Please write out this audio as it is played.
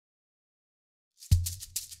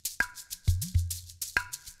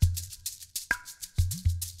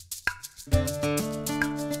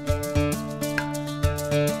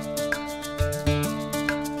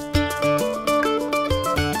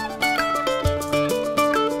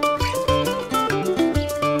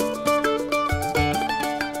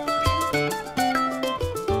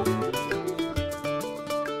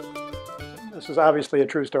This is obviously a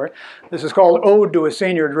true story. This is called Ode to a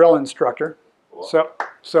Senior Drill Instructor.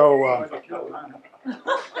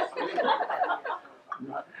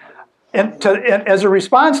 And as a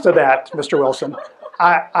response to that, Mr. Wilson,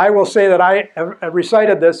 I will say that I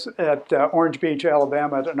recited this at Orange Beach,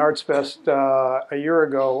 Alabama at an Arts Fest a year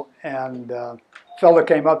ago, and a fellow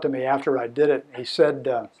came up to me after I did it. He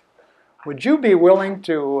said, would you be willing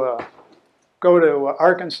to go to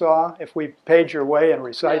Arkansas if we paid your way and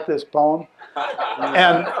recite this poem?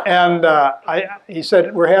 He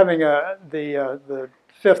said, we're having the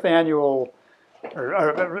 5th annual,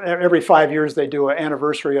 or every 5 years they do an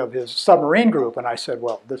anniversary of his submarine group. And I said,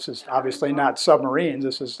 well, this is obviously not submarines,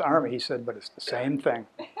 this is the Army. He said, but it's the same thing.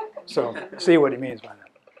 So see what he means by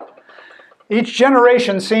that. Each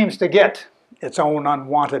generation seems to get its own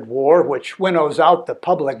unwanted war, which winnows out the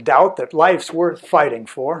public doubt that life's worth fighting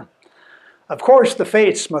for. Of course, the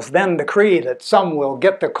fates must then decree that some will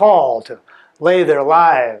get the call to lay their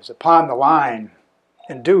lives upon the line,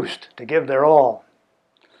 induced to give their all.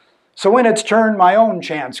 So when its turn, my own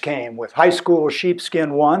chance came. With high school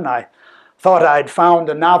sheepskin won, I thought I'd found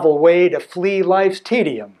a novel way to flee life's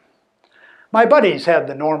tedium. My buddies had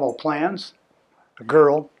the normal plans, a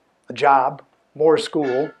girl, a job, more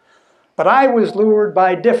school, but I was lured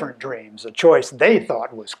by different dreams, a choice they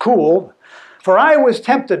thought was cool. For I was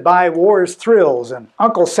tempted by war's thrills, and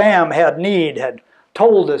Uncle Sam had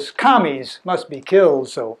told us commies must be killed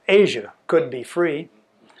so Asia could be free.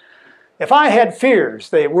 If I had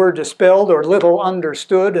fears, they were dispelled or little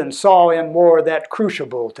understood, and saw in war that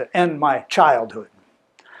crucible to end my childhood.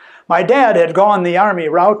 My dad had gone the Army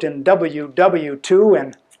route in WW2,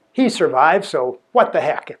 and he survived, so what the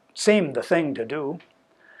heck, it seemed the thing to do.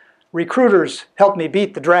 Recruiters helped me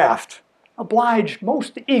beat the draft, obliged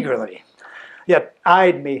most eagerly, yet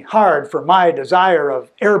eyed me hard for my desire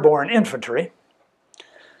of airborne infantry.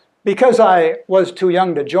 Because I was too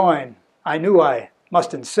young to join, I knew I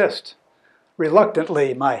must insist.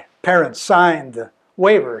 Reluctantly, my parents signed the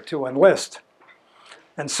waiver to enlist.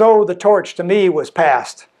 And so the torch to me was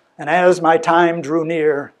passed, and as my time drew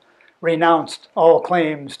near, renounced all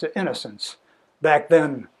claims to innocence. Back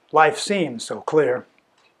then, life seemed so clear.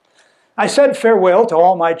 I said farewell to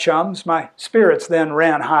all my chums. My spirits then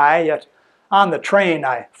ran high, yet on the train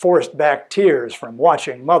I forced back tears from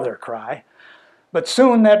watching mother cry. But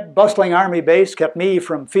soon that bustling Army base kept me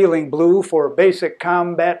from feeling blue, for basic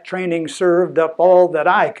combat training served up all that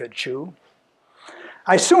I could chew.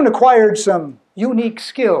 I soon acquired some unique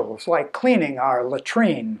skills, like cleaning our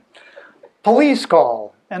latrine, police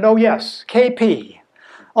call, and oh yes, KP.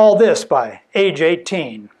 All this by age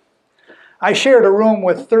 18. I shared a room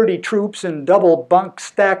with 30 troops in double bunk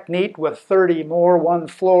stacked neat, with 30 more one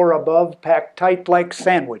floor above packed tight like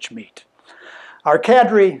sandwich meat. Our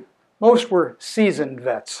cadre, most were seasoned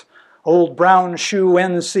vets, old brown shoe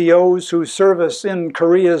NCOs whose service in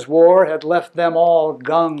Korea's war had left them all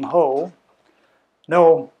gung-ho.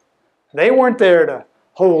 No, they weren't there to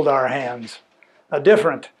hold our hands. A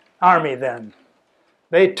different Army then.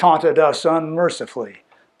 They taunted us unmercifully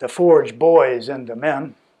to forge boys into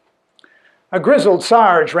men. A grizzled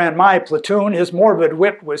sarge ran my platoon. His morbid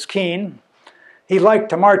wit was keen. He liked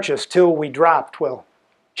to march us till we dropped, while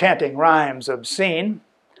chanting rhymes obscene.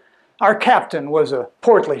 Our captain was a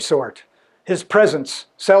portly sort. His presence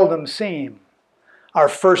seldom seen. Our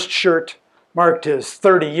first shirt marked his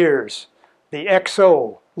 30 years. The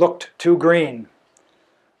XO looked too green.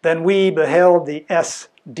 Then we beheld the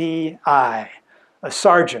SDI, a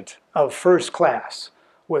sergeant of first class,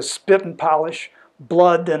 was spit and polish,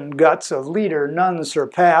 blood and guts of leader none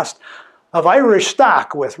surpassed, of Irish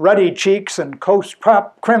stock with ruddy cheeks and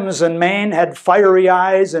coast-crop crimson mane, had fiery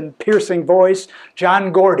eyes and piercing voice.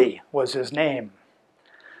 John Gordy was his name.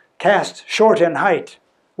 Cast short in height,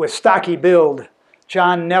 with stocky build,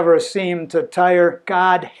 John never seemed to tire.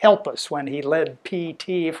 God help us when he led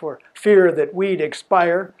PT for fear that we'd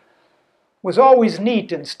expire. Was always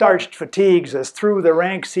neat in starched fatigues as through the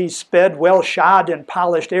ranks he sped, well shod in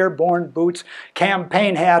polished airborne boots,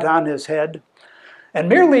 campaign hat on his head. And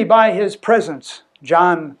merely by his presence,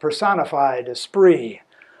 John personified esprit,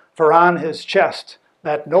 for on his chest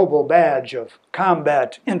that noble badge of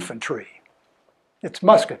combat infantry. Its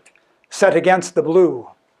musket set against the blue,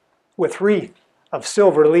 with wreath of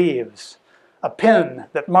silver leaves, a pin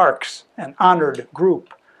that marks an honored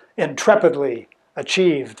group, intrepidly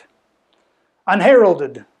achieved.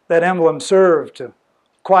 Unheralded, that emblem serve to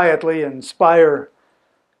quietly inspire,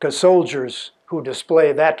 'cause soldiers who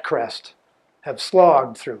display that crest have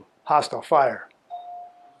slogged through hostile fire.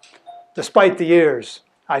 Despite the years,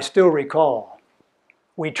 I still recall,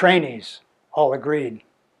 we trainees all agreed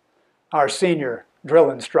our senior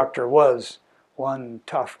drill instructor was one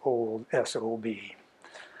tough old SOB.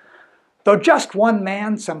 Though just one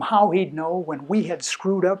man, somehow he'd know when we had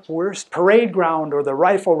screwed up worst. Parade ground or the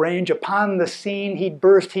rifle range, upon the scene he'd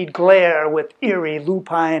burst, he'd glare with eerie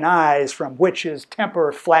lupine eyes from which his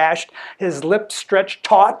temper flashed, his lips stretched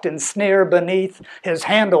taut in sneer beneath his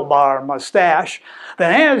handlebar mustache.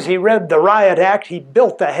 Then as he read the riot act, he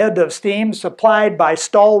built a head of steam supplied by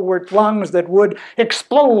stalwart lungs that would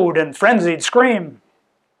explode in frenzied scream.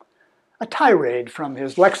 A tirade from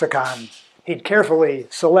his lexicon he'd carefully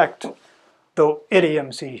select, though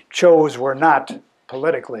idioms he chose were not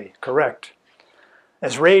politically correct.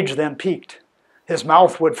 As rage then peaked, his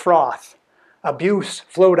mouth would froth. Abuse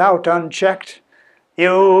flowed out unchecked.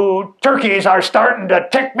 "You turkeys are starting to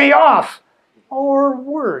tick me off!" or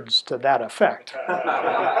words to that effect.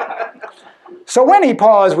 So when he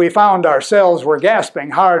paused, we found ourselves were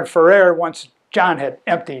gasping hard for air. Once John had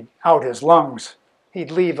emptied out his lungs,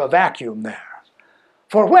 he'd leave a vacuum there.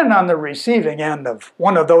 For when on the receiving end of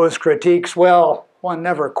one of those critiques, well, one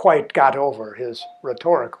never quite got over his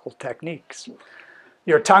rhetorical techniques.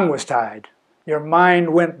 Your tongue was tied, your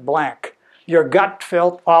mind went blank, your gut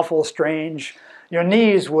felt awful strange, your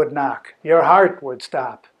knees would knock, your heart would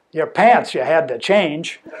stop, your pants you had to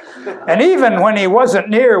change. And even when he wasn't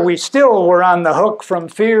near, we still were on the hook from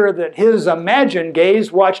fear that his imagined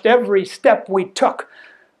gaze watched every step we took.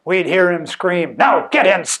 We'd hear him scream, "Now get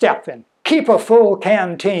in step and keep a full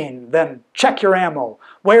canteen, then check your ammo,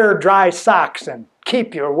 wear dry socks, and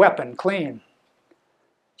keep your weapon clean."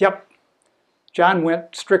 Yep, John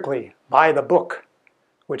went strictly by the book,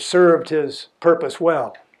 which served his purpose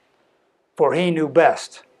well, for he knew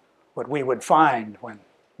best what we would find when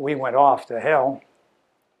we went off to hell.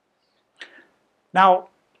 Now,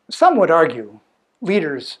 some would argue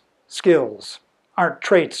leaders' skills aren't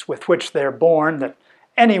traits with which they're born, that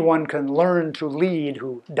anyone can learn to lead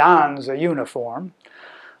who dons a uniform.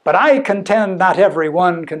 But I contend not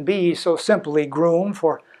everyone can be so simply groomed,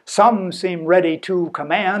 for some seem ready to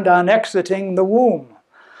command on exiting the womb.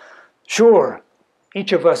 Sure,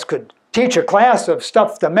 each of us could teach a class of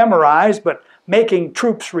stuff to memorize, but making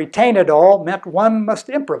troops retain it all meant one must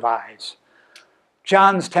improvise.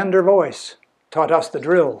 John's tender voice taught us the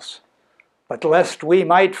drills, but lest we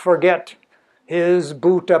might forget, his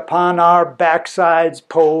boot upon our backsides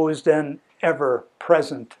posed an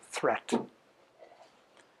ever-present threat.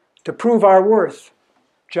 To prove our worth,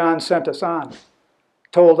 John sent us on,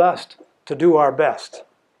 told us to do our best.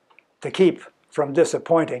 To keep from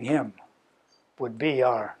disappointing him would be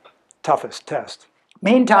our toughest test.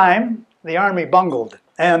 Meantime, the Army bungled,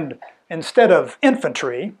 and instead of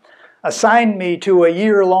infantry, assigned me to a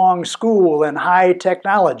year-long school in high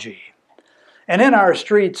technology. And in our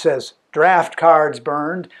streets, as draft cards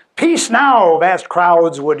burned, "Peace now!" vast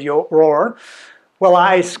crowds would roar. Well,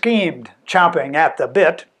 I schemed, chomping at the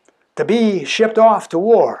bit, to be shipped off to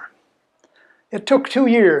war. It took 2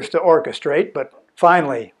 years to orchestrate, but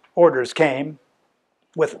finally orders came.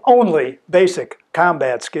 With only basic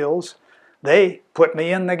combat skills, they put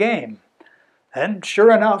me in the game. And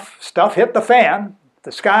sure enough, stuff hit the fan.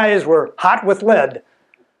 The skies were hot with lead.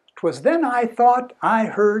 'Twas then I thought I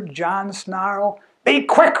heard John snarl, "Be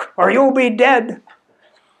quick, or you'll be dead."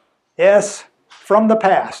 Yes, from the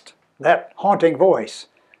past, that haunting voice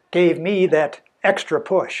gave me that extra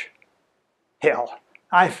push. Hell,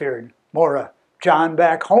 I feared more of John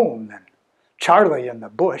back home than Charlie in the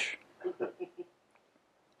bush.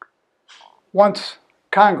 Once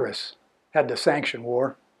Congress had to sanction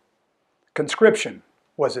war, conscription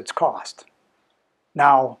was its cost.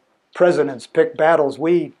 Now, presidents pick battles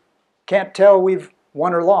we can't tell we've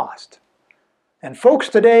won or lost. And folks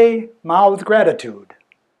today mouth gratitude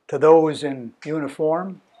to those in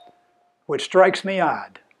uniform, which strikes me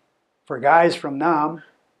odd, for guys from Nam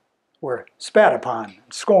were spat upon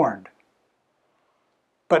and scorned.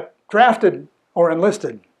 But drafted or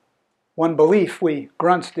enlisted, one belief we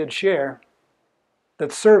grunts did share,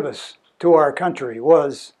 that service to our country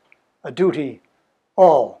was a duty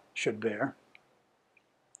all should bear.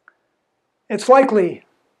 It's likely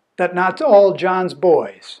that not all John's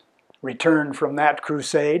boys returned from that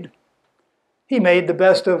crusade. He made the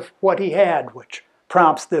best of what he had, which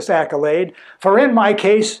prompts this accolade. For in my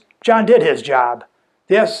case, John did his job.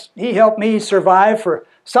 Yes, he helped me survive, for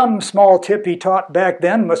some small tip he taught back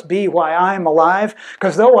then must be why I'm alive,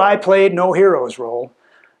 'cause though I played no hero's role,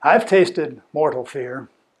 I've tasted mortal fear.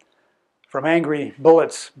 from angry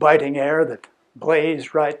bullets biting air that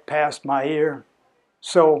blaze right past my ear.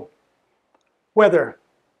 So, whether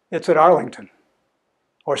it's at Arlington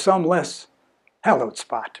or some less hallowed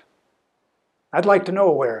spot, I'd like to know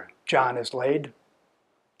where John is laid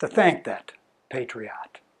to thank that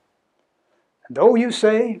patriot. And though you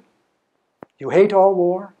say you hate all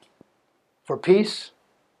war, for peace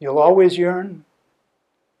you'll always yearn,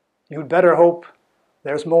 you'd better hope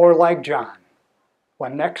there's more like John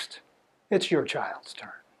when next it's your child's turn.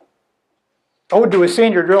 Ode to a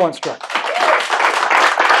senior drill instructor.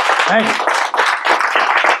 Thank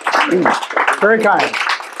you. Very kind.